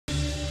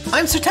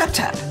I'm Sir Tap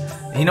Tap.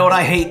 You know what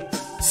I hate?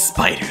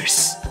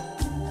 Spiders.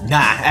 Nah,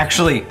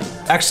 actually,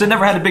 I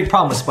never had a big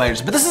problem with spiders,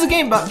 but this is a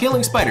game about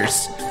killing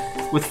spiders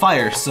with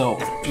fire, so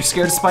if you're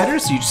scared of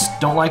spiders, you just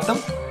don't like them,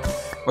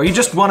 or you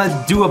just want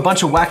to do a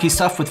bunch of wacky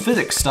stuff with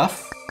physics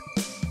stuff,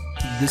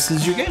 this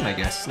is your game, I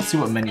guess. Let's see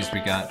what menus we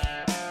got.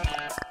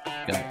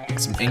 Got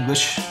some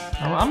English.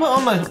 I'm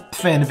a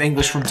fan of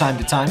English from time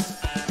to time.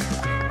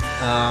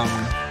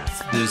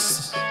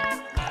 There's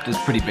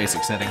pretty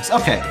basic settings.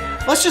 Okay,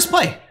 let's just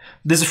play.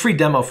 There's a free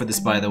demo for this,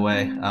 by the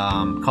way,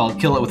 called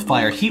Kill It With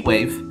Fire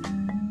Heatwave.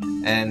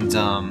 And,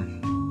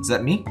 is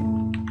that me?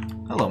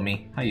 Hello,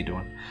 me. How you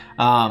doing?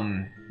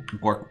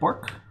 Bork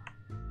Bork.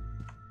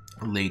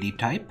 Lady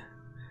type.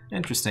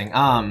 Interesting.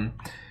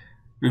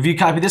 Review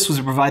copy of this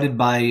was provided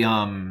by,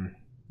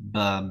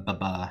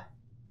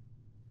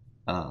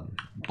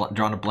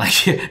 drawing a blank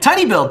here.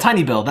 Tiny Bill,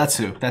 that's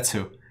who.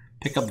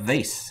 Pick up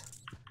vase.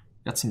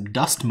 Got some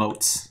dust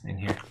motes in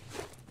here.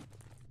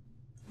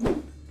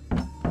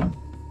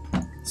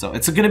 So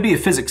it's gonna be a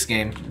physics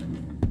game.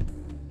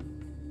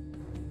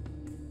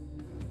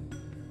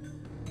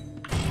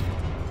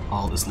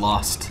 All is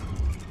lost.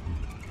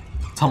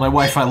 Tell my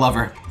wife I love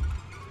her.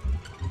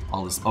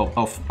 All is oh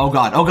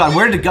god,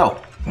 where did it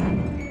go?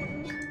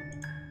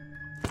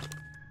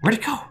 Where'd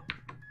it go?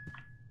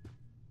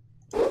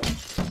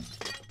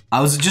 I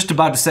was just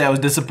about to say I was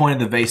disappointed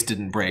the vase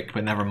didn't break,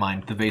 but never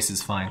mind, the vase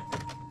is fine.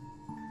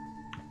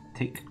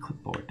 Take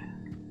clipboard.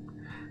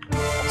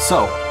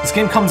 So, this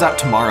game comes out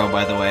tomorrow,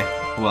 by the way.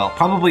 Well,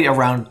 probably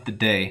around the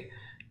day.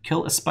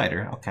 Kill a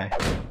spider, okay.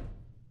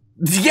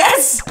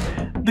 Yes!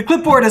 The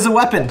clipboard is a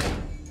weapon!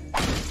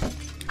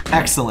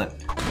 Excellent.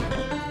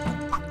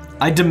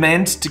 I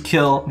demand to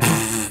kill...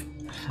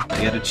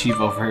 I gotta achieve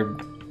over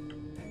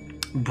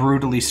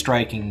brutally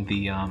striking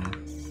the,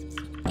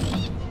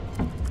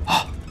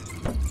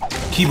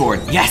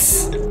 keyboard,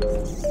 yes!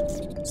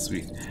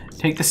 Sweet.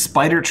 Take the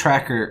spider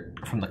tracker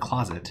from the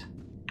closet.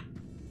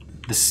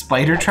 The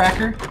spider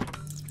tracker?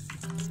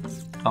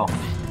 Oh.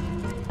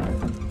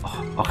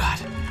 Oh god.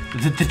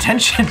 The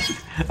tension.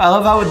 I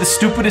love how the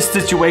stupidest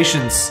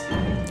situations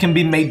can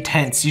be made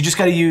tense. You just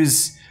gotta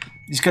use,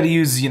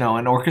 you know,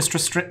 an orchestra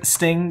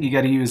sting. You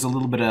gotta use a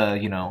little bit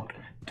of, you know,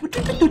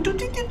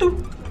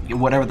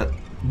 whatever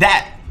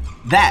that.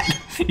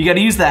 You gotta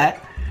use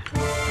that.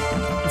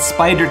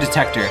 Spider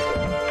detector.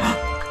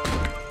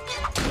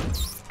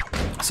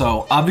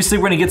 So, obviously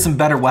we're gonna get some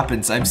better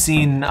weapons. I've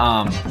seen,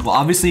 well,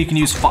 obviously you can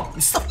use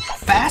it's the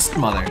fast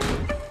mother.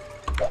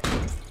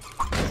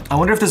 I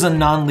wonder if there's a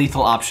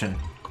non-lethal option.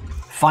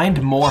 Find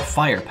more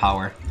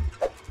firepower.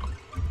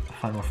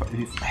 Find more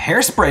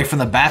hairspray from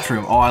the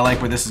bathroom. Oh, I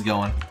like where this is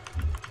going.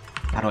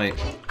 How do I...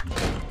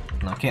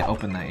 No, I can't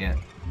open that yet.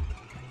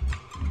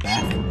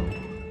 Bathroom.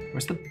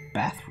 Where's the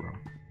bathroom?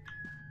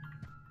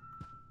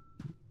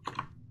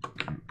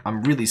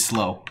 I'm really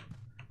slow.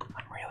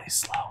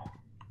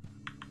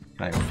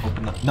 Can I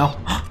open them? No.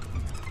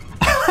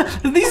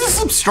 These are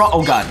some strong...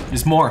 Oh god,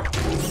 there's more.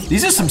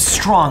 These are some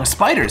strong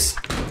spiders.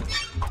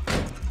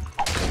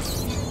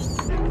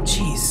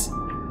 Jeez.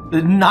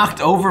 It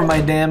knocked over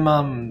my damn,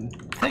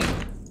 thing.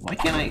 Why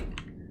can't I...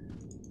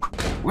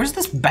 Where's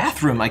this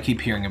bathroom I keep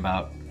hearing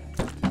about?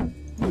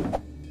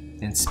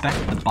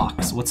 Inspect the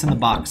box. What's in the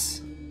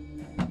box?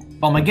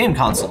 Oh, my game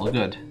console.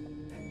 Good.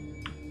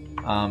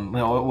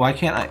 Why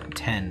can't I...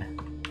 10.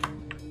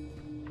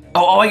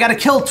 Oh, I gotta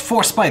kill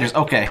 4 spiders.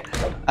 Okay.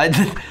 I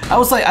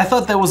was like, I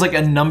thought that was like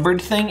a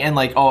numbered thing, and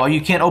like, oh,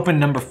 you can't open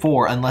number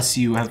 4 unless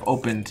you have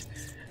opened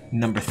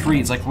number 3.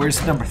 It's like,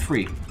 where's number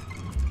 3?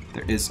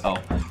 There is, oh.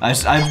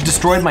 I've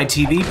destroyed my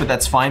TV, but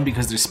that's fine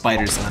because there's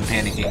spiders and I'm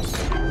panicking.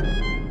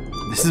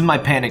 This is my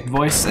panicked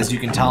voice. As you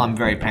can tell, I'm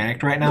very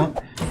panicked right now.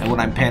 And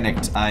when I'm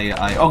panicked,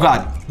 oh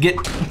god,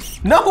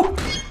 no!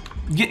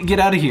 Get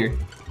out of here.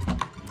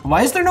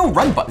 Why is there no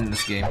run button in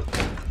this game?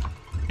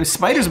 The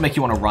spiders make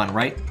you want to run,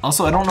 right?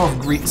 Also, I don't know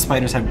if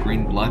spiders have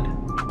green blood.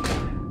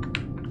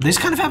 They just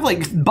kind of have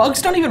like,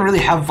 bugs don't even really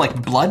have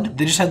like blood.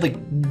 They just have like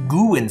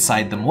goo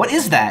inside them. What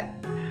is that?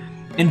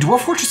 In Dwarf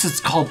Fortress, it's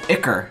called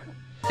ichor,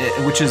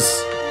 which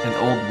is an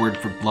old word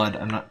for blood.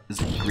 I'm not, is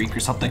it Greek or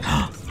something?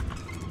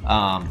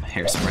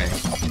 Hairspray.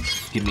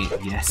 Give me,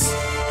 yes.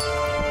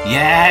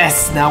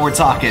 Yes, now we're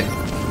talking.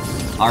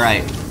 All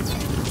right.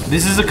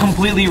 This is a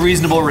completely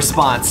reasonable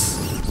response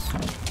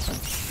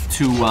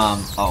to,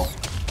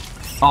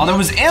 Oh, there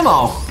was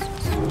ammo!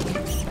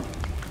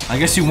 I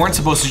guess you weren't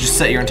supposed to just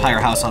set your entire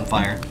house on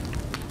fire.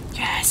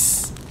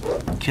 Yes!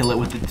 Kill it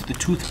with the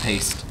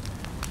toothpaste.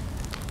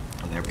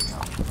 Oh, there we go.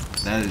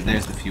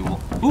 There's the fuel.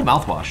 Ooh,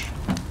 mouthwash.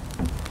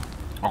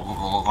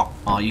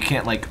 Oh, you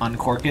can't, like,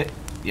 uncork it?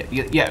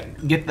 Yeah,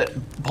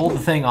 pull the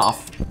thing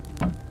off.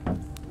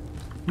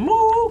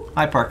 Moo!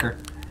 Hi, Parker.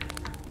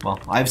 Well,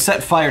 I've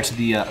set fire to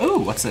the, ooh,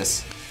 what's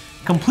this?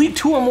 Complete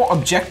 2 or more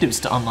objectives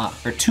to unlock,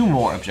 or 2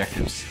 more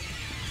objectives.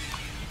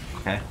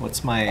 Okay,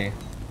 what's my...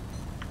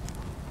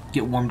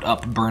 Get warmed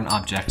up, burn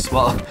objects.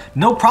 Well,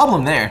 no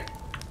problem there.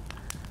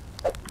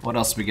 What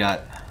else we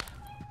got?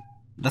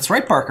 That's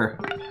right, Parker.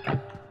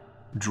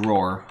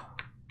 Drawer.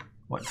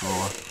 What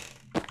drawer?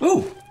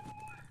 Ooh!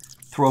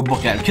 Throw a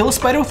book at him. Kill a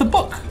spider with a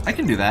book. I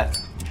can do that.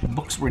 The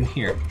books were in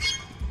here.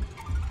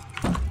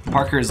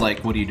 Parker is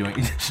like, what are you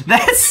doing?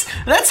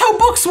 That's how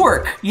books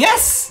work!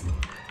 Yes!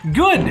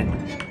 Good!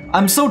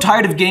 I'm so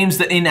tired of games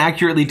that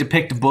inaccurately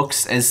depict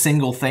books as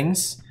single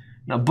things.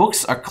 Now,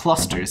 books are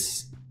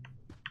clusters.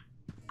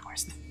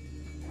 Where's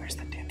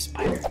the damn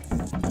spider?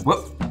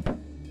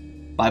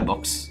 Whoop! Buy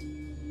books.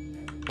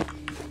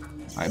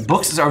 Alright,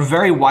 books are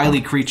very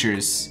wily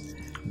creatures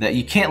that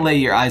you can't lay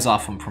your eyes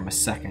off them from a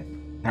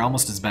second. They're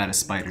almost as bad as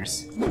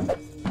spiders.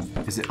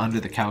 Is it under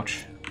the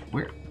couch?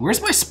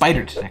 Where's my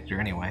spider detector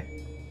anyway?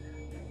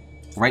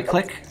 Right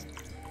click?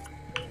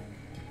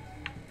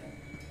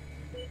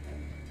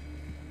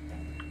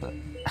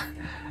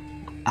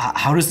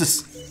 How does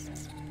this...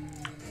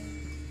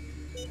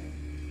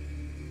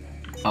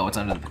 Oh, it's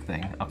under the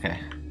thing. Okay.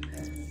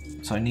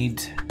 So I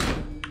need...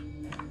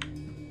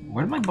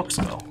 Where did my books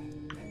go?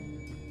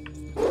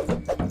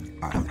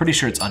 Alright, I'm pretty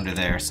sure it's under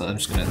there, so I'm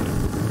just gonna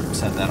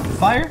set that on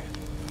fire.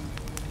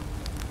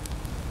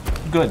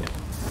 Good.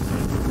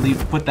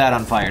 Put that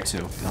on fire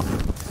too.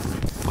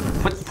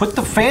 Put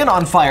the fan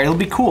on fire, it'll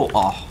be cool.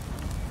 Oh.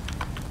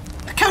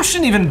 The couch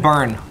shouldn't even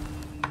burn.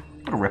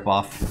 What a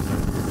ripoff.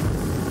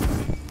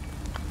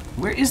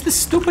 Where is this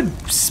stupid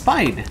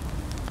spide?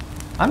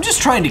 I'm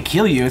just trying to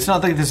kill you. It's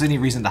not like there's any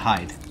reason to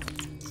hide.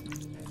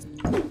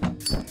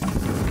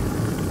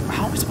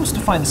 How am I supposed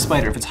to find the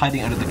spider if it's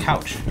hiding under the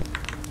couch?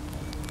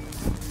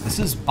 This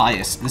is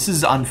biased. This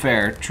is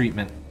unfair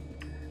treatment.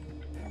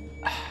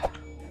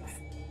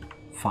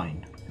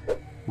 Fine.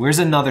 Where's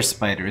another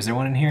spider? Is there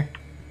one in here?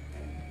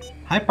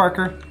 Hi,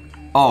 Parker.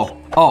 Oh,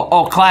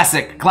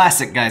 classic,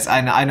 guys.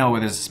 I know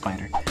where there's a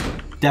spider.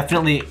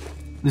 Definitely,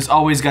 there's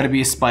always got to be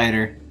a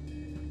spider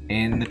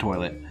in the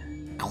toilet.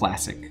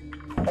 Classic.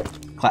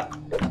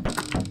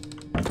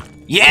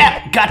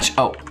 Yeah, gotcha.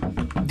 Oh,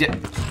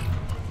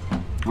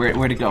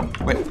 where'd it go?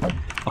 Wait.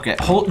 Okay,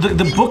 hold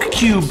the book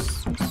cube.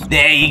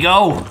 There you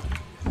go.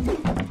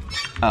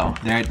 Oh,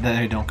 there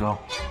they don't go.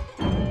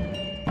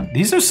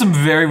 These are some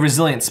very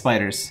resilient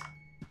spiders.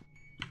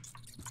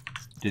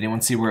 Did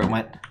anyone see where it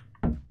went?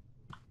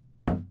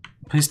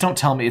 Please don't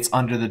tell me it's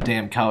under the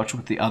damn couch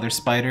with the other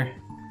spider.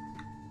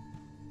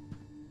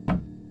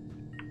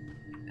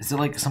 Is it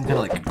like some kind of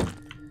like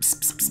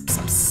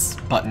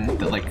button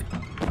that like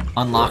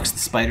unlocks the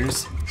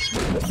spiders?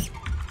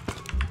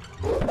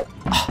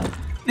 Oh,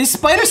 these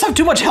spiders have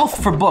too much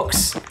health for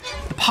books.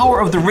 The power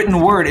of the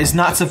written word is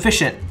not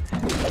sufficient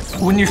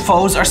when your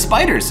foes are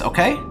spiders,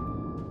 okay?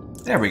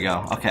 There we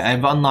go. Okay,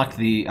 I've unlocked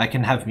the... I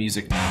can have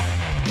music now.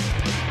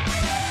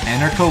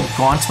 Anarcho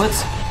Gauntlet.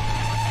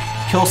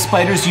 Kill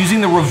spiders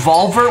using the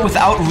revolver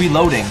without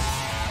reloading.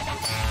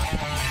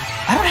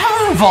 I don't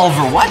have a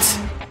revolver, what?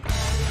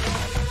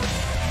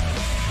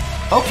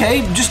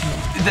 Okay, just...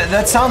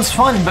 that sounds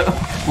fun, but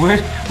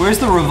where's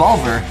the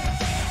revolver?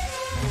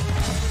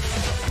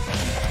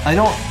 I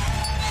don't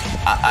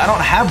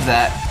have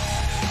that.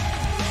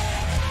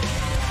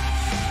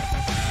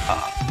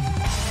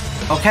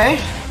 Okay.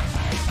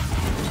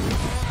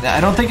 I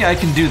don't think I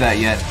can do that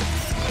yet.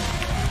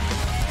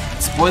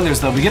 Spoilers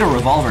though, we get a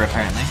revolver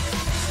apparently.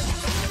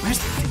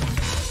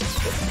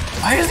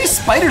 Why are these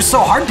spiders so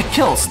hard to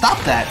kill?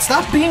 Stop that.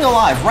 Stop being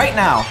alive right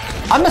now.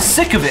 I'm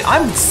sick of it.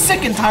 I'm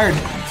sick and tired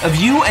of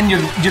you and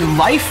your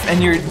life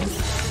and your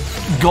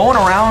going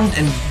around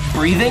and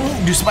breathing.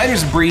 Do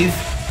spiders breathe?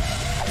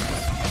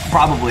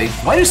 Probably.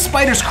 Why do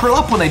spiders curl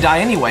up when they die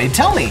anyway?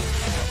 Tell me.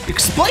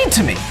 Explain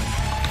to me.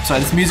 Sorry,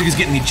 this music is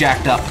getting me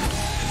jacked up.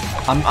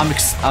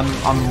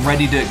 I'm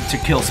ready to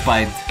kill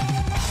spiders.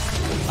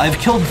 I've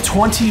killed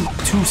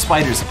 22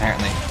 spiders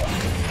apparently.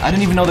 I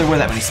didn't even know there were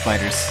that many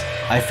spiders.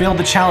 I failed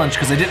the challenge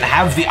because I didn't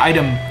have the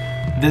item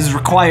that is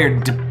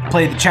required to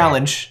play the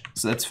challenge.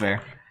 So that's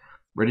fair.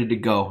 Ready to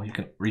go. You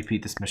can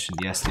repeat this mission.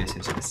 Yes.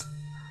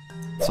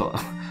 So,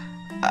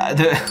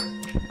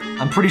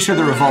 I'm pretty sure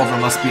the revolver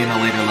must be in a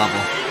later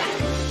level.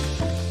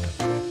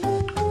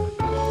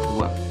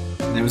 What?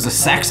 There was a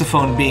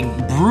saxophone being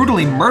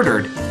brutally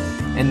murdered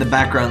in the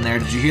background there.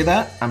 Did you hear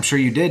that? I'm sure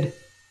you did.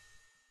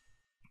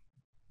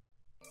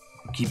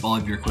 Keep all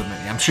of your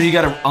equipment. I'm sure you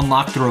gotta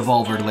unlock the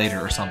revolver later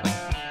or something.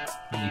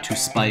 You two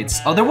spites.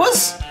 Oh, there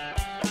was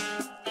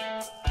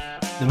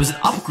an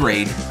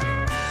upgrade.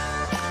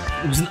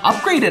 There was an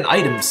upgrade in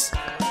items.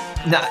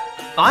 Now,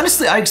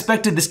 honestly, I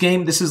expected this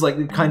game, this is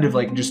like kind of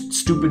like just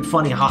stupid,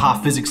 funny,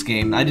 haha physics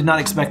game. I did not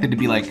expect it to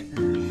be like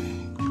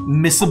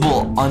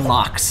missable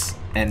unlocks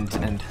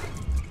and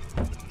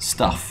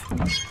stuff.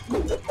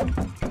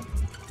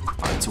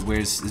 Alright, so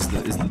where's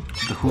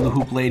the hula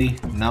hoop lady?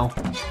 No?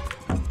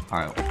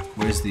 Alright,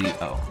 where's the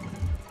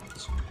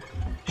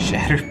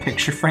shattered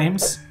picture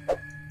frames?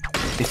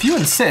 If you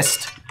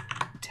insist.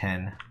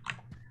 10.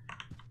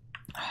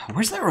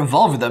 Where's that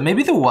revolver though?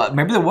 Maybe there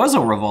was a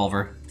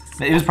revolver.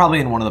 It was probably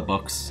in one of the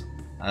books.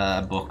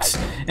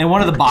 In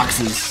one of the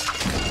boxes.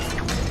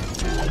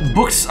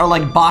 Books are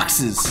like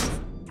boxes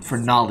for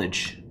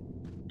knowledge.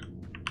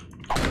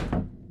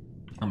 I'm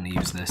gonna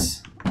use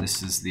this.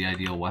 This is the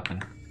ideal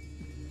weapon.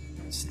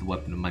 This is the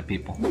weapon of my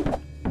people.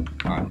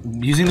 Alright,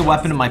 using the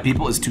weapon of my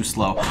people is too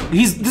slow.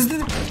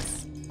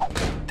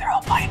 They're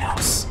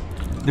albinos.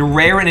 They're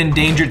rare and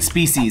endangered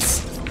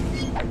species.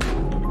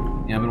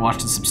 Yeah, I've been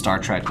watching some Star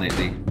Trek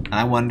lately, and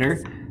I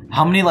wonder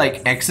how many,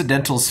 like,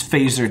 accidental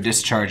phaser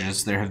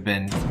discharges there have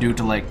been due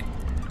to, like,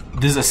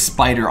 there's a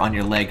spider on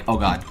your leg. Oh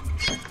god.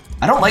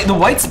 I don't like, the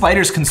white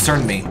spiders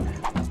concern me.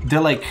 They're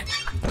like,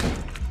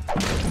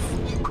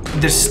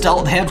 they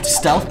have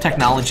stealth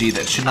technology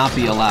that should not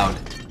be allowed.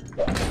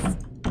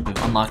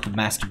 They've unlocked the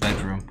master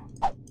bedroom.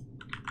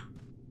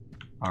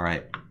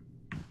 Alright.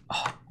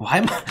 Oh, why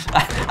am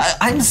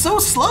I'm so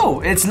slow.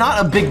 It's not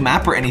a big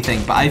map or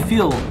anything, but I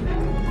feel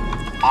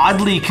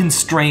oddly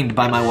constrained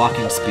by my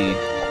walking speed.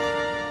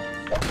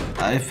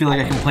 I feel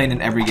like I complain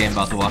in every game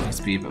about the walking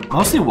speed, but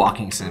mostly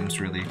walking sims,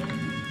 really.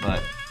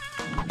 But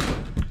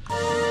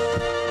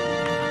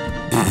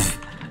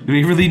do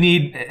we really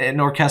need an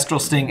orchestral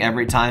sting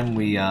every time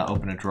we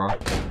open a drawer?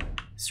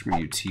 Screw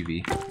you,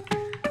 TV.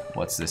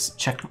 What's this?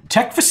 Check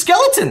for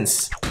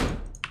skeletons.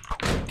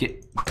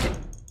 Get.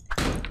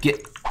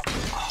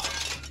 Oh.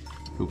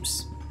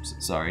 Oops.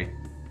 Sorry,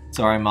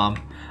 Mom.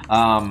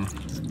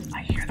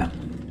 I hear them.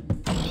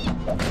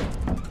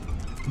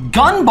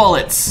 Gun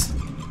bullets.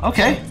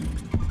 Okay.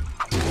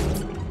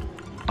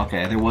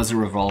 Okay, there was a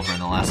revolver in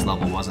the last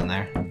level, wasn't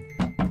there?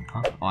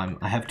 Huh? Oh,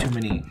 I have too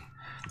many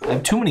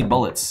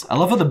bullets. I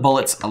love how the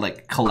bullets are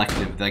like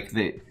collective. Like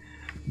they're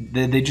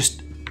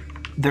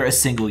a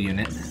single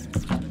unit.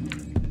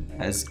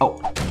 As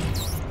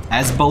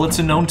bullets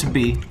are known to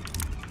be.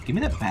 Give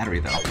me that battery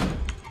though.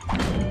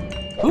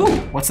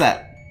 Ooh, what's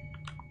that?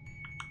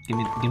 Give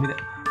me that.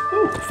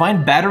 Ooh,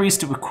 find batteries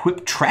to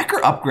equip tracker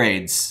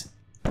upgrades.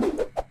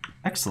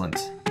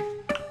 Excellent.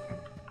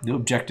 New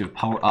objective,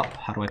 power up.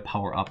 How do I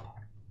power up?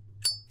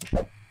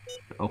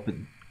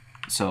 Open.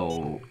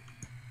 So.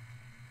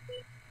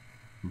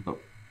 But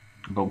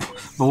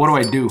what do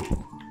I do?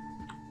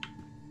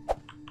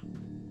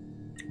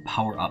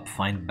 Power up,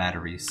 find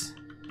batteries.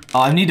 Oh,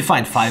 I need to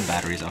find 5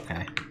 batteries,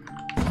 okay.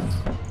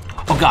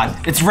 Oh god,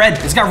 it's red!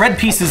 It's got red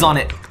pieces on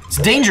it! It's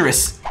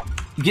dangerous!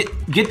 Get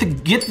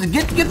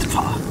the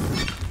oh.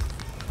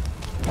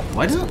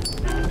 Why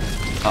doesn't?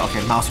 Oh,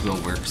 okay, mouse wheel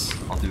works.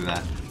 I'll do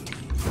that.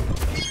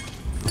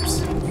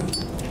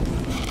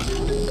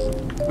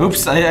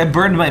 Oops, I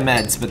burned my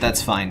meds, but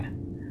that's fine.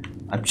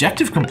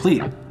 Objective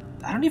complete.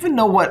 I don't even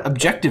know what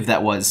objective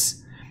that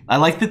was. I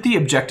like that the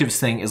objectives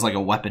thing is like a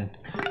weapon.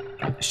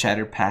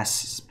 Shatter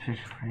pass,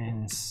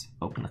 friends.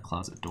 Open the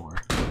closet door.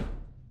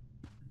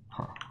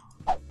 Huh.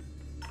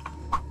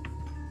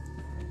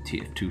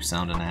 TF2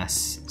 sound and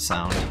ass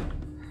sound.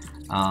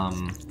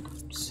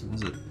 So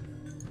is it?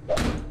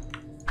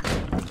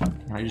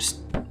 Can I just?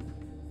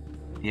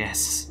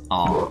 Yes.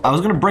 Oh, I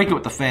was gonna break it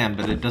with the fan,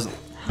 but it doesn't.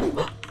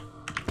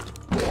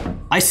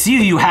 I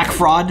see you, hack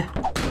fraud.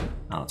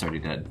 Oh, it's already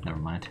dead. Never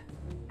mind.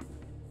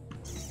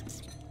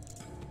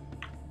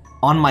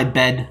 On my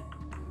bed.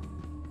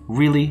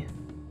 Really?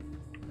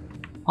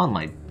 On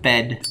my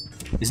bed.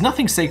 Is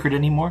nothing sacred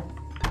anymore?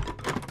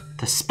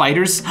 The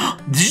spiders?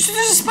 Did you see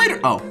there's a spider?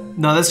 Oh,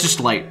 no, that's just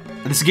light.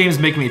 This game is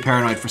making me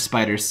paranoid for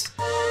spiders.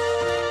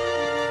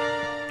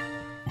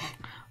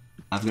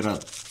 I've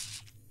got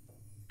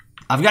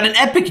an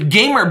epic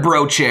gamer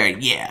bro chair.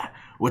 Yeah.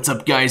 What's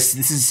up, guys?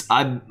 This is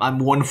I'm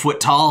 1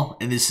 foot tall,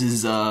 and this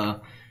is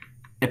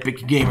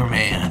epic gamer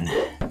man.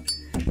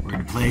 We're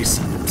gonna play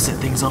some set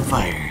things on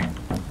fire.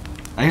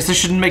 I guess I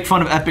shouldn't make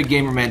fun of Epic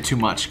Gamer Man too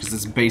much, because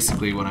that's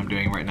basically what I'm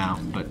doing right now,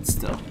 but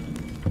still.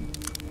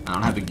 I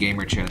don't have a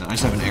gamer chair though, I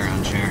just have an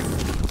Aeron chair.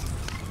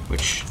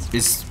 Which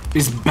is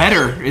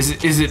better,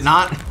 is it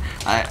not?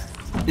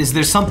 Is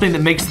there something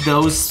that makes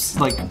those,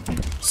 like,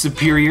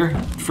 superior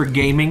for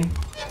gaming?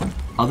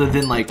 Other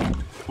than, like,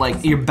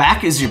 your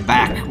back is your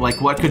back.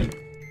 Like, what could...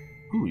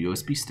 Ooh,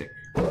 USB stick.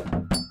 That's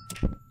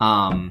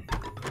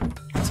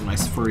a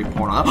nice furry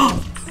porn on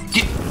that.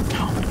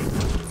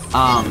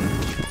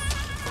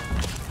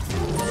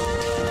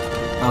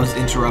 I was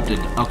interrupted.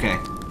 Okay.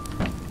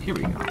 Here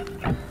we go.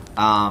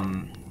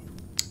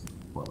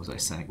 What was I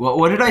saying? Well,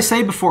 what did I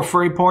say before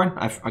furry porn?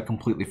 I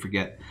completely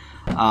forget.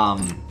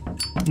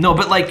 No,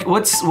 but like,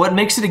 what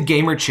makes it a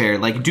gamer chair?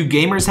 Like, do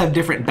gamers have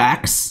different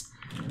backs?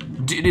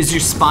 Is your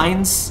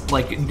spines,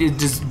 like,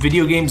 does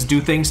video games do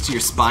things to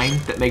your spine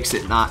that makes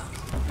it not?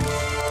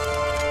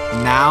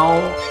 Now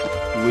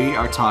we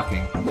are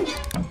talking.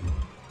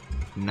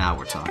 Now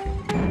we're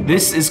talking.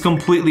 This is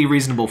completely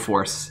reasonable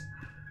force.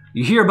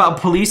 You hear about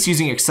police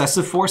using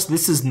excessive force,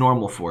 this is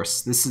normal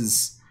force. This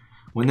is,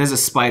 when there's a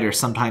spider,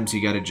 sometimes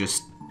you gotta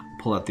just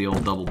pull out the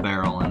old double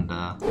barrel and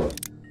go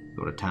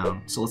to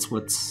town. So let's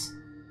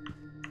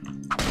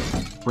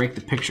break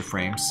the picture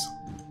frames.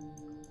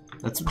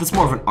 That's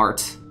more of an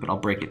art, but I'll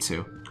break it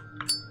too.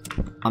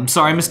 I'm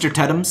sorry, Mr.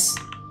 Teddams.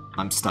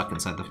 I'm stuck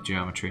inside the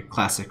geometry.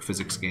 Classic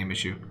physics game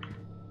issue.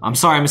 I'm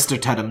sorry, Mr.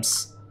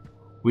 Teddams.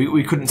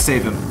 We couldn't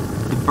save him.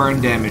 The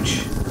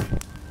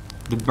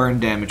burn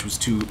damage was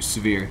too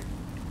severe.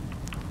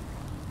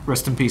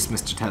 Rest in peace,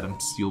 Mr.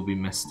 Teddams. You'll be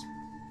missed.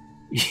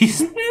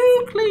 He's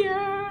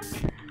nuclear!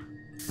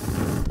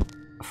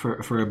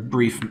 For a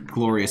brief,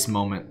 glorious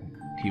moment,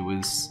 he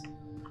was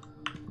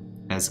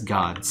as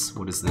gods.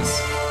 What is this?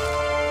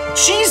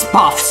 Cheese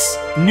puffs!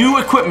 New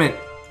equipment!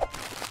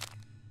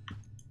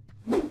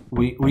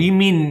 What do you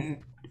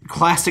mean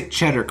classic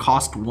cheddar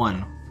cost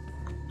 1?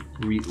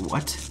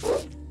 What?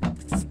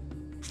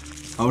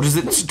 Oh, does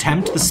it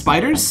tempt the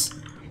spiders?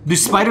 Do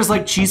spiders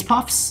like cheese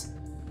puffs?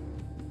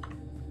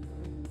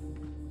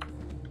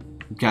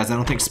 Guys, I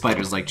don't think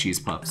spiders like cheese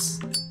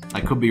puffs.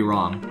 I could be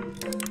wrong.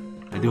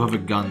 I do have a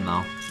gun,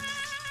 though.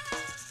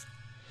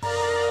 I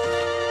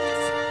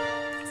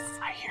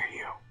hear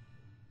you.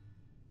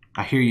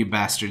 I hear you,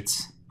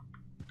 bastards.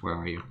 Where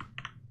are you?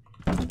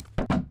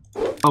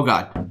 Oh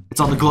god,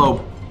 it's on the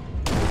globe.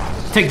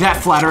 Take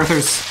that, flat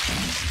earthers.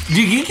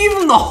 You give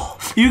them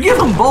you give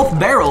them both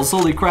barrels.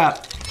 Holy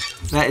crap!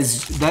 That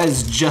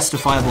is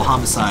justifiable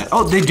homicide.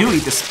 Oh, they do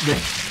eat this.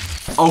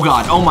 Oh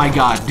god. Oh my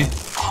god.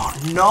 Oh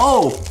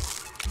no!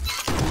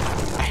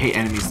 I hate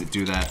enemies that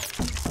do that.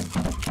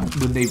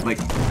 When they like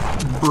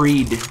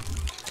breed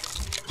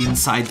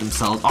inside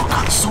themselves. Oh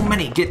god, so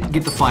many. Get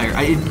the fire.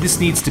 This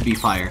needs to be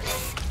fire.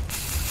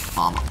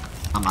 I'm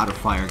out of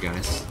fire,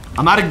 guys.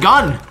 I'm out of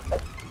gun.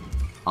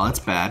 Oh, that's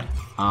bad.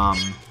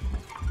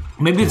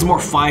 Maybe it's more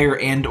fire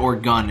and or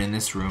gun in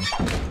this room.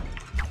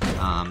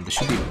 There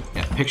should be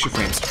picture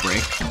frames to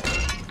break.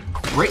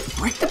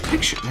 Break the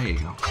picture. There you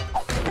go.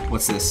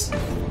 What's this?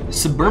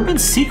 Suburban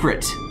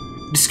secret.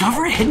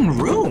 Discover a hidden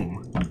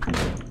room.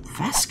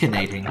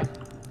 Fascinating.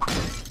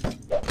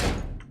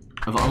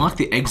 I've unlocked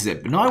the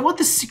exit, but no, I want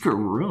the secret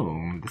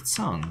room. That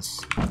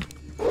sounds...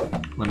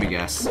 Let me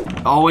guess.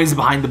 Always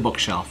behind the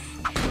bookshelf.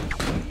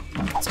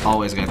 It's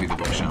always gotta be the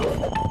bookshelf.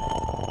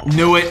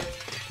 Knew it!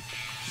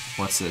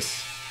 What's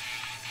this?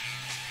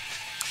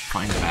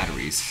 Find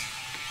batteries.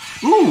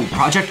 Ooh,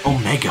 Project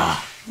Omega.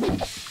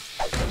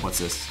 What's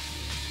this?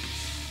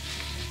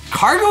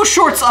 Cargo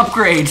shorts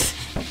upgrade!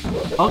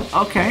 Oh,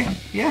 okay.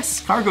 Yes,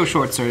 cargo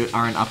shorts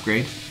are an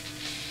upgrade.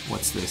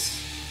 What's this?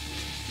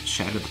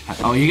 Shadow the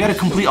Past. Oh, you gotta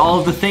complete all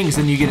of the things,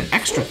 then you get an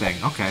extra thing.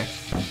 Okay.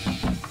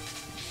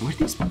 Where are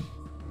these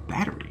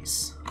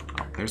batteries?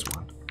 Oh, there's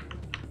one.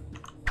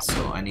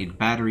 So I need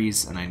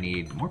batteries, and I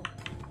need more...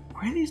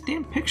 Where are these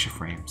damn picture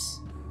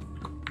frames?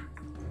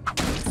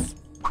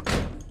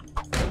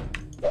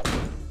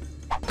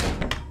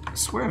 I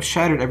swear I've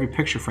shattered every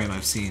picture frame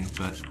I've seen,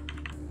 but...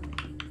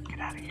 Get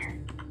out of here.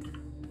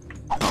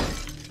 Oh,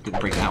 didn't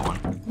break that one.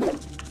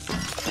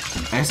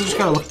 I guess I just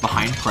gotta look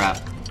behind crap.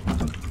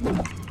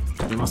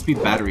 There must be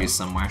batteries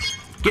somewhere.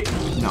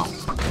 No.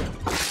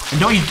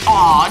 No, you...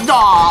 Aw,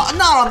 no!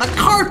 Not on the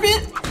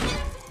carpet!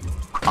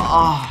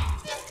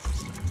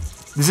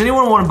 Does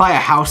anyone want to buy a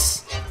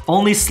house?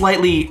 Only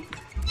slightly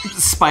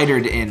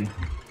spidered in.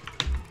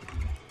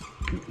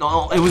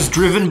 No, it was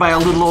driven by a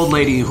little old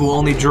lady who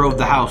only drove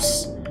the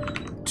house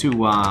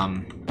to,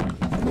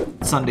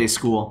 Sunday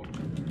school.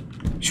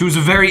 She was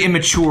a very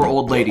immature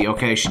old lady,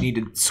 okay? She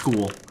needed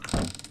school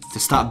to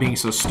stop being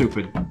so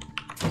stupid.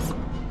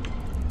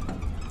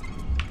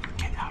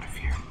 Get out of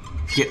here.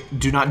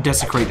 Do not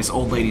desecrate this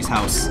old lady's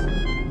house.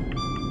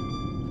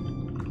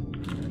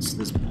 So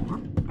there's more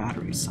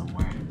batteries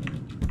somewhere.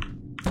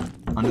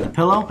 Under the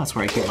pillow? That's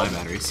where I keep my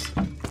batteries.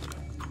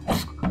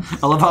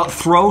 I love how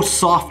throw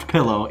soft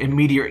pillow,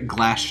 immediate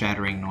glass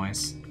shattering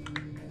noise.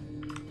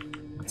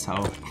 That's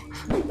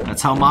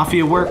how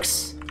Mafia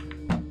works.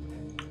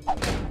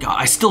 God,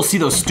 I still see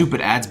those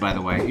stupid ads, by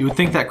the way. You would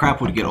think that crap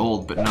would get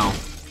old, but no.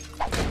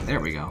 There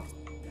we go.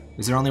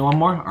 Is there only one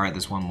more? Alright,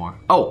 there's one more.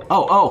 Oh!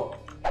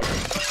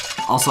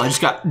 Also, I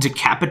just got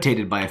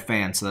decapitated by a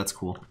fan, so that's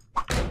cool.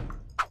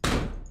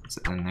 Is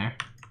it in there?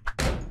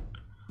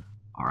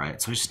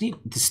 Alright, so I just need...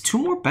 There's 2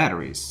 more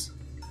batteries.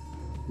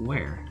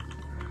 Where?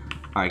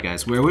 Alright,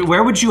 guys,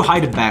 where would you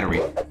hide a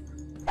battery? If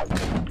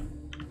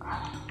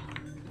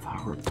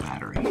I were a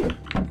battery...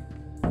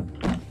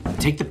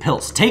 Take the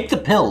pills. Take the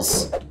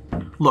pills!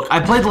 Look,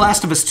 I played The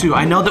Last of Us 2.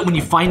 I know that when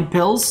you find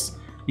pills,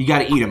 you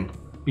gotta eat them.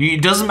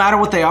 It doesn't matter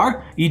what they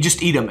are, you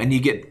just eat them, and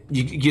you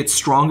get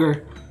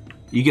stronger.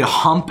 You get a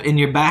hump in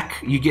your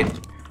back. You get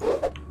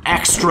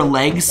extra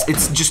legs.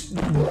 It's just...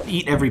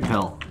 Eat every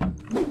pill.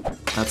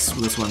 That's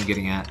what I'm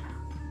getting at.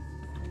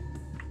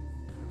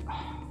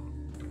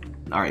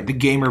 Alright, the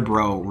gamer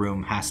bro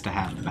room has to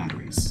have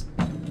batteries.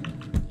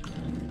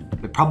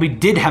 They probably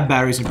did have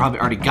batteries and probably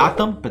already got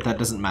them, but that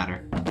doesn't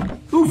matter.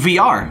 Ooh,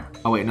 VR!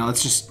 Oh wait, no,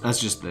 that's just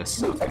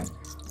this. Okay.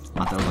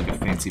 Thought that was like a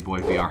fancy boy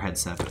VR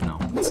headset, but no.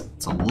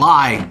 It's a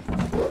lie!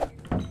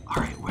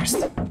 Alright, where's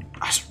the...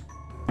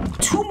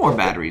 2 more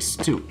batteries.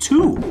 Two!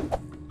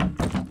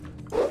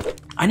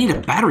 I need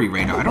a battery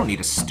radar. I don't need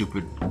a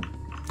stupid...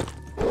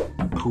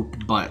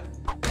 poop butt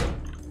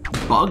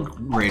bug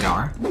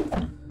radar.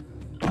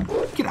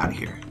 Get out of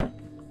here.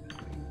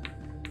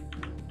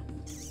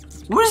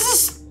 What is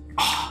this?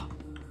 Oh,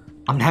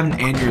 I'm having an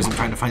aneurysm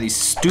trying to find these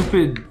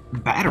stupid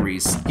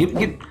batteries.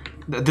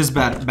 There's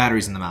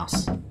batteries in the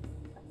mouse.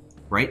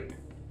 Right?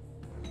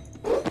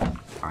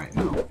 Alright,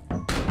 no.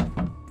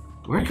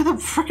 Where could the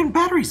frickin'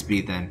 batteries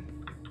be then?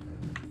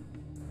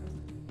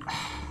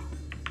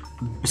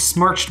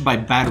 besmirched by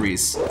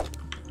batteries.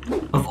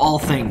 Of all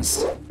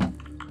things.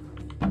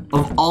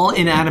 Of all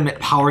inanimate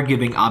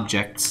power-giving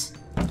objects.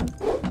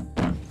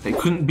 It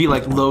couldn't be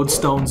like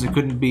lodestones, it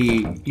couldn't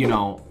be, you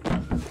know,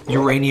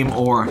 uranium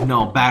ore.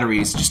 No,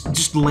 batteries.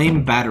 Just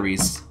lame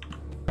batteries.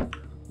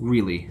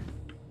 Really?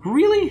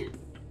 Really?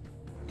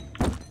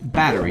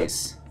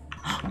 Batteries.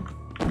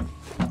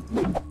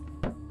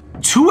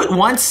 2 at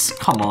once?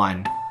 Come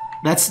on.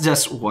 That's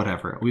just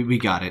whatever. We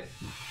got it.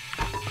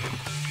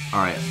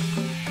 Alright.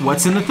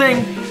 What's in the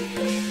thing?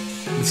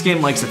 This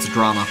game likes its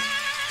drama.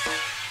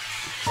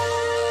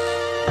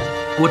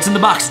 What's in the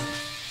box?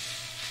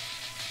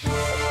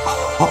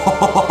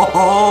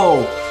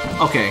 Oh,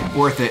 okay,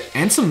 worth it.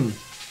 And some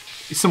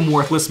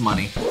worthless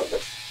money.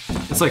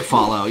 It's like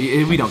Fallout.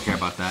 We don't care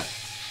about that.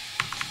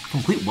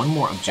 Complete one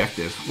more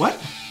objective. What?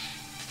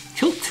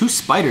 Kill 2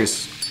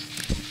 spiders.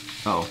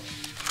 Oh.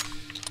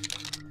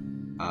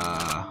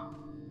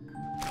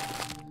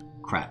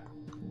 Crap.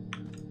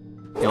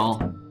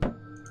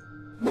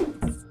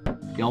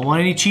 Y'all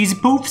want any cheesy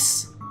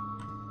poofs?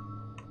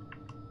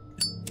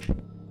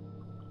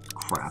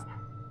 Crap.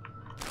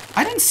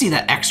 I didn't see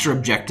that extra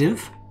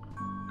objective.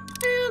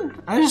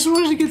 Man, I just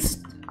wanted to get...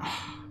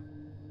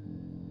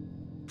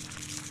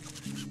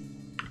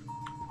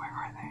 Where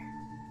are they?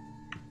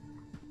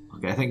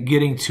 Okay,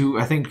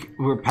 I think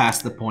we're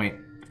past the point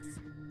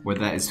where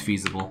that is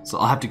feasible. So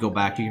I'll have to go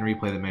back. You can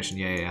replay the mission.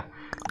 Yeah.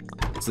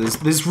 So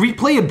there's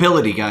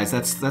replayability, guys.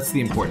 That's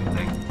the important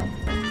thing.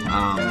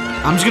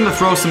 I'm just gonna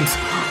throw some...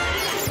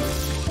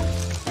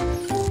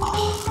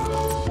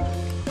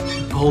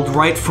 Pulled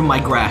right from my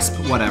grasp.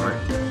 Whatever.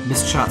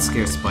 Missed shot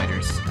scare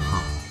spiders.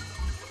 Huh.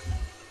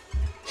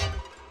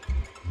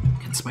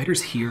 Can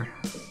spiders hear?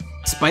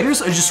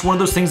 Spiders are just one of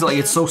those things that, like,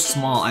 it's so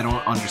small, I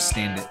don't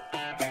understand it.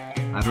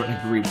 I don't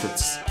agree with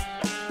its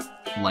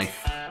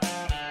life.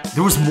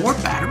 There was more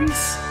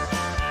batteries?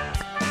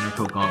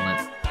 Anarcho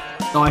Gauntlet.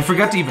 Oh, I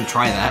forgot to even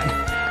try that.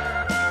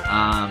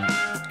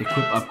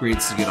 Equip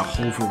upgrades to get a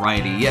whole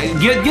variety. Yeah,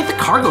 get the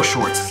cargo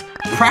shorts.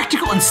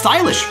 Practical and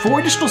stylish. 4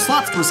 additional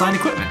slots to assign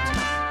equipment.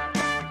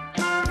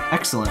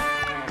 Excellent.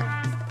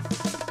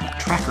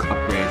 Tracker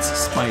upgrades.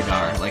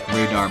 Spidar, like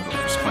radar but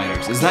for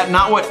spiders. Is that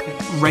not what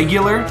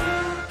regular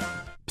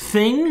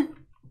thing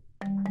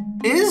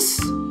is?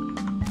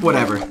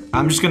 Whatever.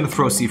 I'm just gonna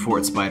throw C4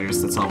 at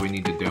spiders. That's all we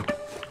need to do.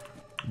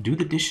 Do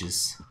the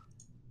dishes.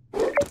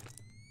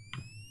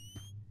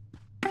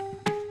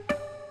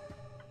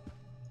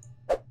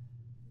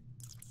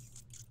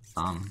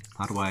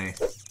 How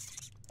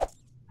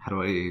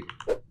do I...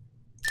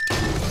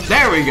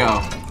 There we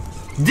go!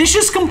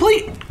 Dishes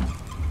complete!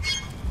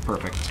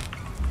 Perfect.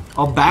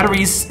 All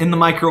batteries in the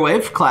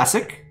microwave.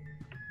 Classic.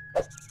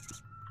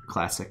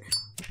 Classic.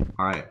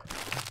 Alright.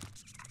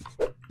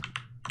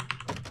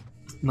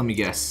 Let me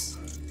guess.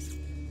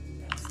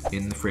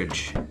 In the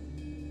fridge.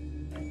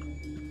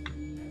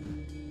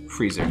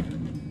 Freezer.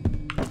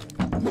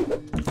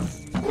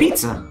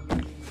 Pizza!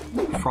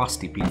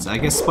 Frosty pizza. I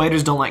guess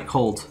spiders don't like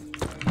cold.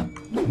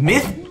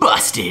 Myth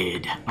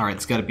busted! Alright,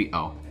 it's gotta be...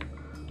 Oh.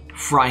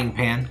 Frying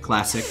pan.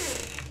 Classic.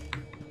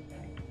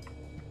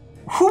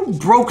 Who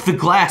broke the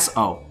glass?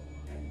 Oh.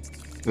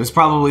 It was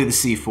probably the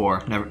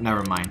C4.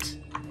 Never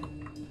mind.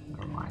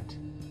 Never mind.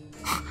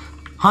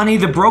 Honey,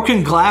 the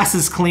broken glass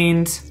is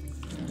cleaned.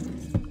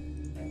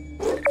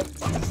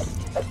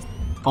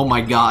 Oh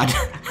my god.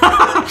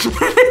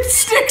 It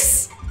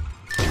sticks!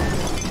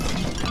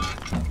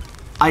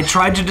 I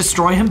tried to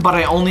destroy him, but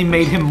I only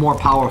made him more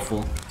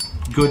powerful.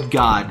 Good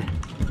god.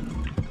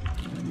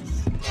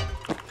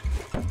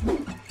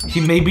 He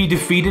may be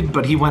defeated,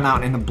 but he went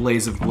out in a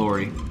blaze of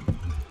glory.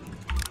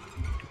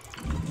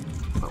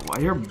 But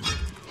why are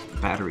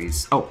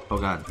batteries? Oh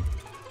god.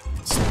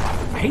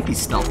 I hate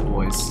these stealth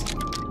boys.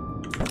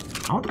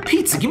 I want the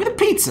pizza. Give me the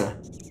pizza.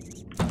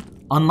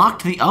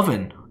 Unlocked the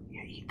oven.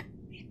 Yeah, eat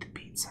the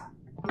pizza.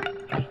 Eat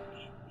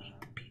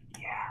the pizza.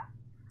 Yeah.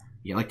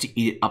 You like to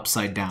eat it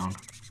upside down.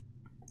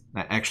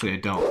 Actually, I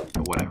don't.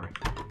 But whatever.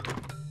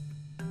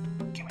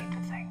 Give me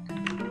the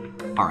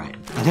thing. All right.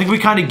 I think we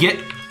kind of get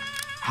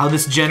how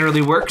this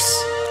generally works.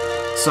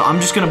 So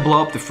I'm just gonna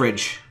blow up the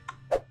fridge.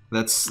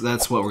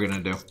 That's what we're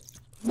gonna do.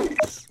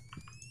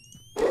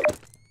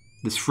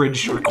 This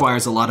fridge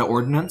requires a lot of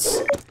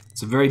ordnance.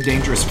 It's a very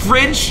dangerous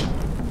fridge.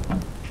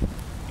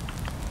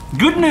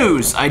 Good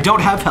news, I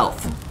don't have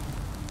health.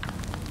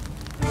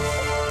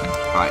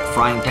 All right,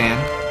 frying pan.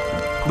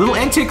 Little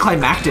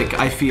anticlimactic,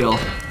 I feel.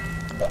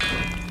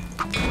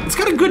 It's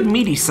got a good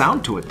meaty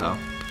sound to it, though.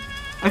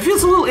 I feel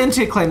it's a little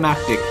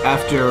anticlimactic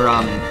after,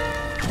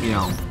 you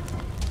know,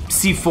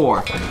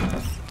 C4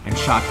 and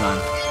shotgun.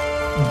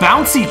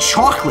 Bouncy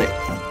chocolate!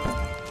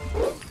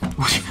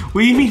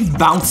 What do you mean,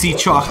 bouncy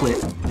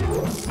chocolate?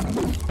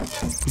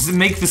 Does it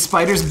make the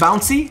spiders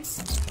bouncy?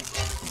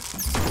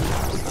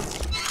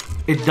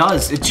 It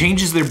does. It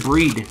changes their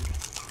breed.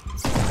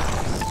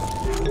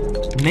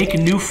 Make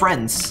new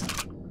friends.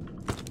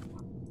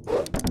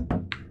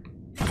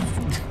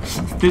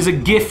 There's a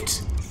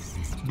gift.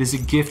 There's a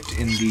gift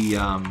in the,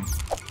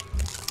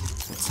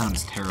 that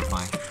sounds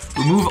terrifying.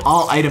 Remove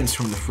all items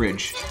from the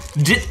fridge.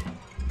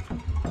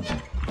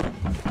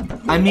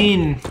 I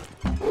mean,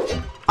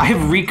 I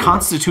have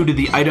reconstituted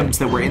the items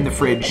that were in the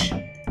fridge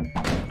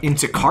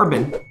into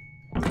carbon.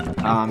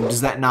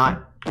 Does that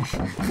not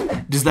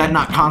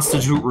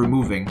constitute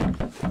removing?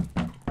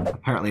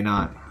 Apparently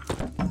not.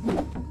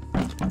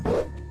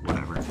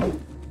 Whatever.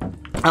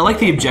 I like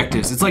the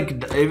objectives. It's like,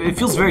 it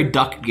feels very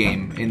duck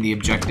game in the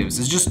objectives.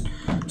 It's just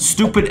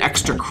stupid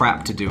extra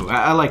crap to do.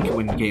 I like it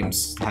when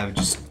games have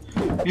just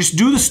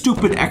do the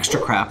stupid extra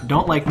crap.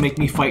 Don't like make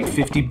me fight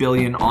 50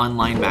 billion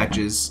online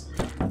matches.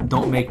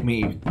 Don't make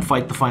me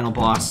fight the final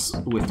boss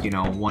with, you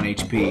know, 1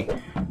 HP.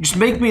 Just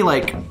make me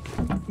like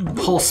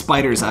pull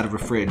spiders out of a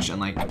fridge and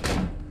like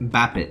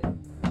bap it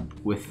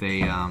with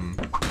a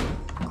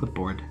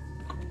clipboard.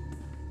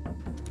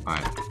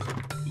 Alright.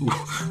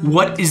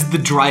 What is the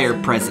dryer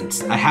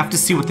present? I have to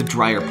see what the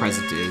dryer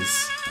present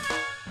is.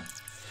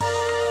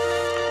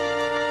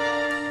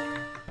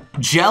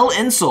 Gel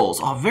insoles.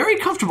 Oh, very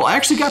comfortable. I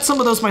actually got some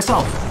of those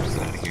myself.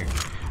 Get out of here.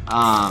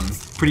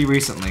 Pretty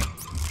recently.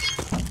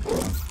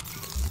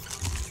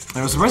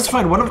 I was surprised to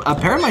find a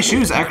pair of my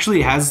shoes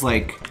actually has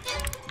like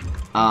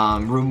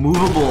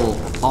removable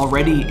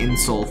already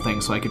insole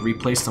thing, so I could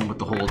replace them with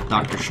the whole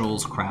Dr.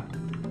 Scholl's crap.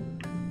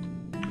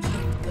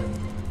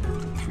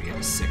 3 out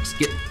of 6.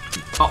 Get.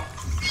 Oh.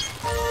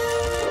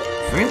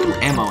 Very little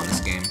ammo in this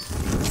game. I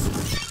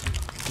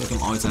feel like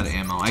I'm always out of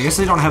ammo. I guess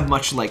they don't have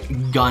much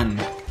like gun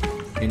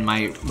in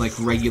my like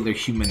regular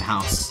human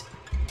house.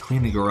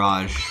 Clean the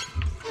garage.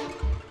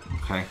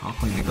 Okay, I'll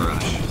clean the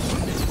garage.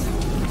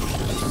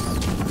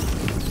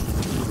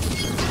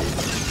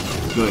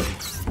 Good.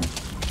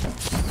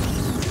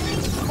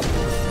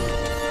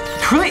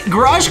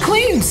 Garage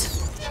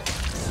cleans!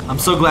 I'm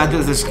so glad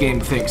that this game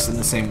thinks in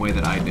the same way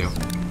that I do.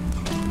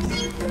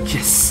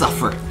 Yes,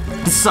 suffer.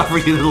 Suffer,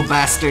 you little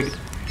bastard.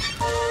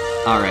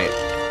 Alright.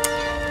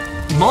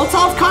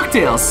 Molotov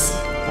cocktails!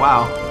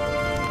 Wow.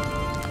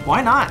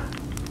 Why not?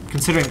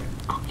 Considering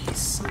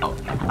cookies. Oh,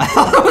 I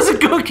thought it was a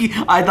cookie.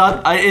 I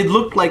thought it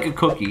looked like a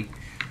cookie.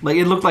 Like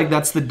it looked like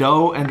that's the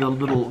dough, and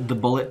the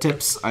bullet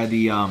tips are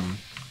the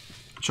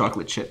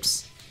chocolate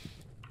chips.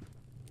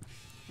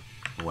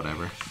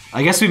 Whatever.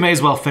 I guess we may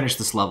as well finish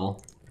this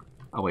level.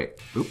 Oh wait.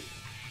 Oop.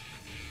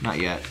 Not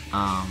yet.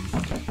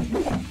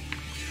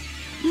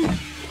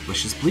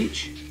 Delicious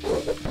bleach.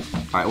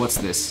 Alright, what's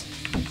this?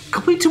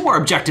 Complete 2 more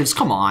objectives,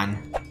 come on.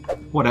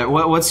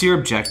 What's your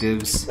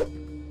objectives?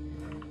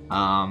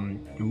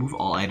 Remove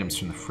all items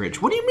from the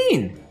fridge. What do you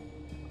mean?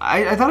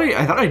 I thought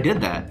I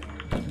did that.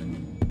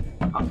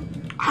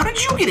 How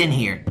did you get in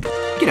here?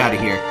 Get out of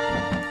here.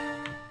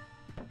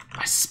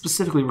 I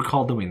specifically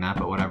recall doing that,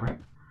 but whatever.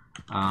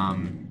 Get out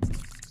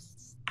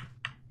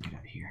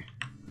of here.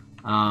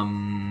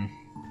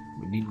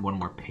 We need one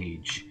more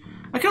page.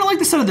 I kind of like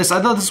the sound of this.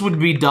 I thought this would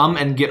be dumb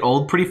and get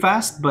old pretty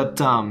fast, but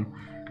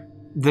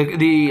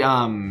the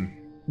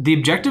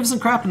objectives and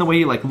crap and the way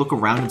you like look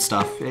around and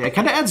stuff, it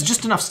kind of adds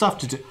just enough stuff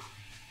to do.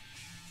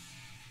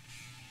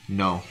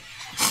 No.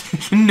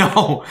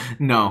 No.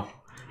 No.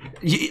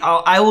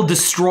 I will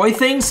destroy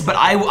things, but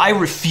I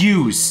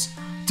refuse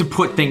to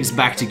put things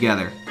back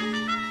together.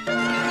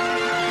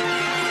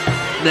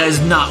 That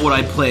is not what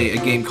I play a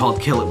game called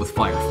Kill It With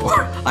Fire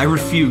for. I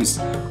refuse.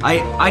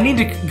 I need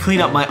to clean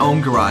up my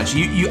own garage.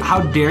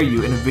 How dare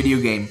you in a video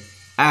game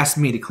ask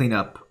me to clean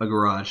up a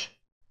garage?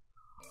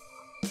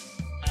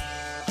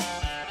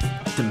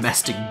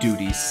 Domestic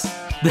duties.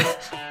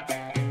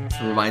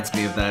 It reminds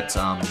me of that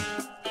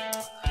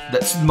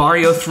that's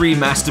Mario 3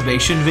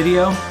 masturbation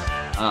video.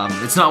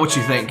 It's not what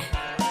you think,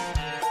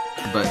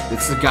 but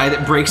it's the guy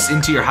that breaks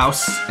into your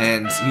house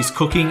and he's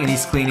cooking and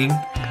he's cleaning,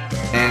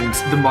 and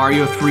the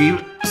Mario 3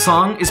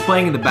 song is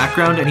playing in the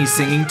background and he's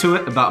singing to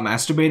it about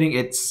masturbating.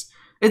 It's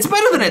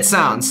better than it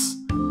sounds.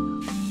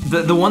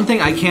 The one thing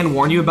I can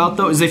warn you about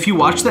though is if you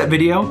watch that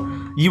video,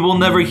 you will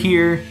never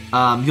hear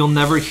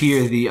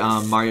the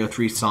Mario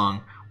 3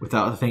 song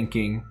without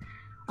thinking,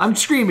 I'm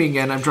screaming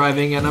and I'm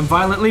driving and I'm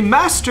violently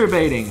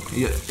masturbating.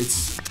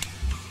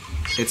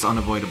 It's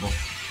unavoidable.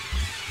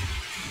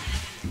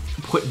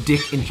 Put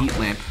dick in heat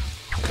lamp.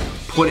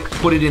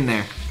 Put it in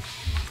there.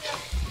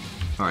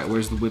 Alright,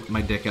 where's the whip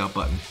my dick out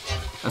button?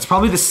 That's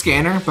probably the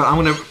scanner, but I'm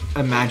gonna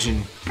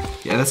imagine,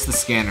 yeah, that's the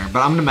scanner,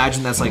 but I'm gonna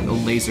imagine that's like a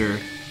laser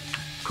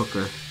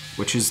cooker,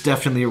 which is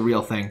definitely a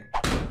real thing.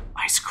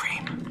 Ice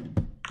cream.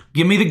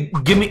 Give me,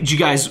 you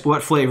guys,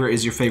 what flavor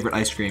is your favorite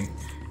ice cream?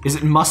 Is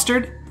it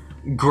mustard,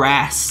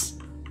 grass,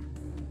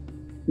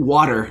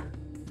 water,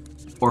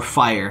 or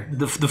fire?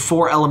 The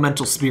 4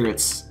 elemental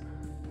spirits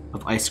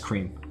of ice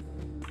cream.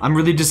 I'm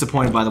really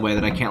disappointed, by the way,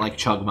 that I can't like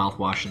chug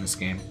mouthwash in this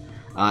game.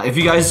 If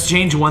you guys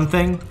change one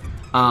thing,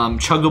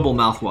 chuggable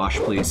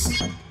mouthwash,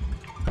 please.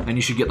 And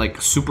you should get like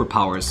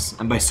superpowers.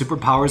 And by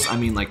superpowers, I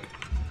mean like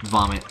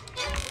vomit.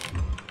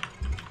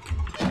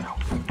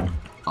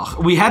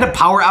 Ugh. We had a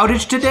power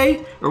outage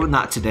today, or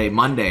not today,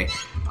 Monday.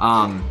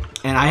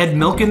 And I had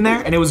milk in there,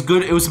 and it was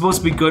good. It was supposed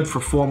to be good for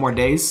 4 more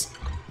days.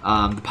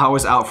 The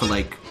power's out for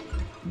like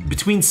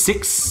between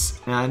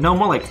 6, no,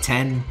 more like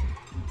 10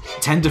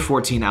 10 to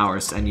 14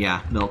 hours, and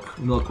yeah,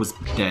 milk was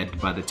dead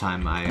by the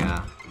time I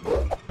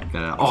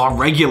got it. Oh,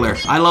 regular.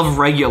 I love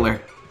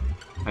regular.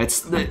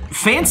 It's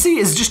fancy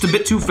is just a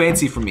bit too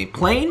fancy for me.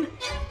 Plain,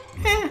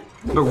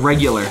 but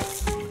regular.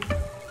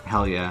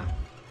 Hell yeah.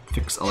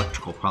 Fix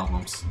electrical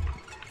problems.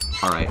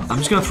 All right, I'm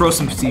just gonna throw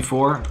some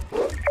C4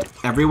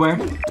 everywhere,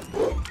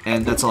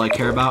 and that's all I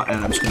care about.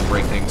 And I'm just gonna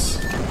break things.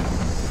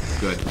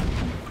 Good.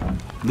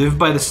 Live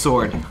by the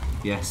sword.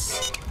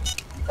 Yes.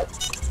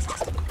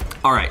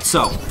 Alright,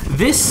 so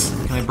this...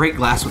 Can I break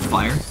glass with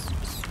fire?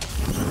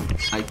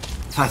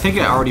 I think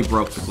I already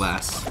broke the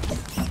glass.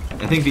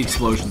 I think the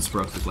explosions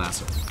broke the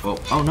glass.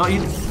 Oh no,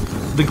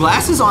 the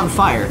glass is on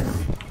fire.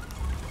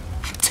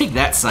 Take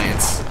that,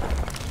 science.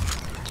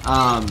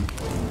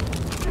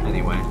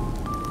 Anyway.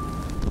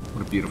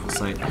 What a beautiful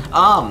sight.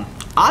 I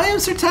am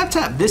Sir Tap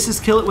Tap. This is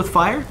Kill It With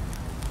Fire.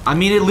 I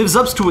mean, it lives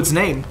up to its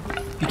name.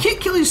 You can't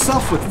kill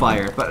yourself with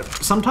fire, but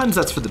sometimes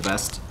that's for the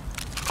best.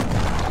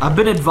 I've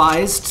been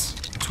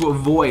advised to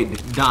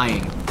avoid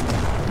dying.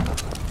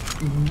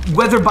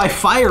 Whether by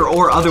fire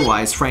or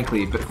otherwise,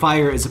 frankly, but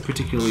fire is a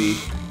particularly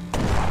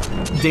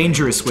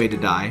dangerous way to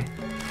die.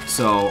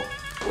 So,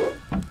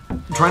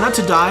 try not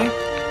to die.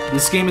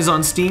 This game is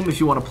on Steam if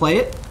you want to play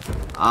it.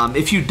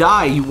 If you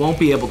die, you won't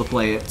be able to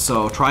play it,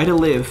 so try to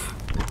live.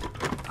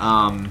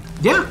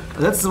 Yeah,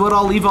 that's what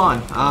I'll leave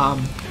on.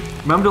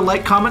 Remember to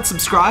like, comment,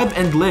 subscribe,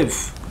 and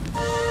live.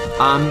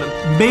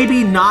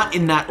 Maybe not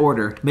in that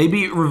order.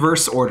 Maybe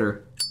reverse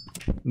order.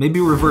 Maybe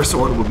reverse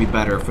order would be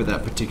better for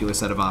that particular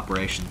set of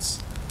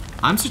operations.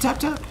 I'm Sir Tap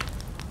Tap.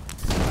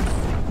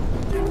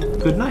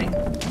 Good night.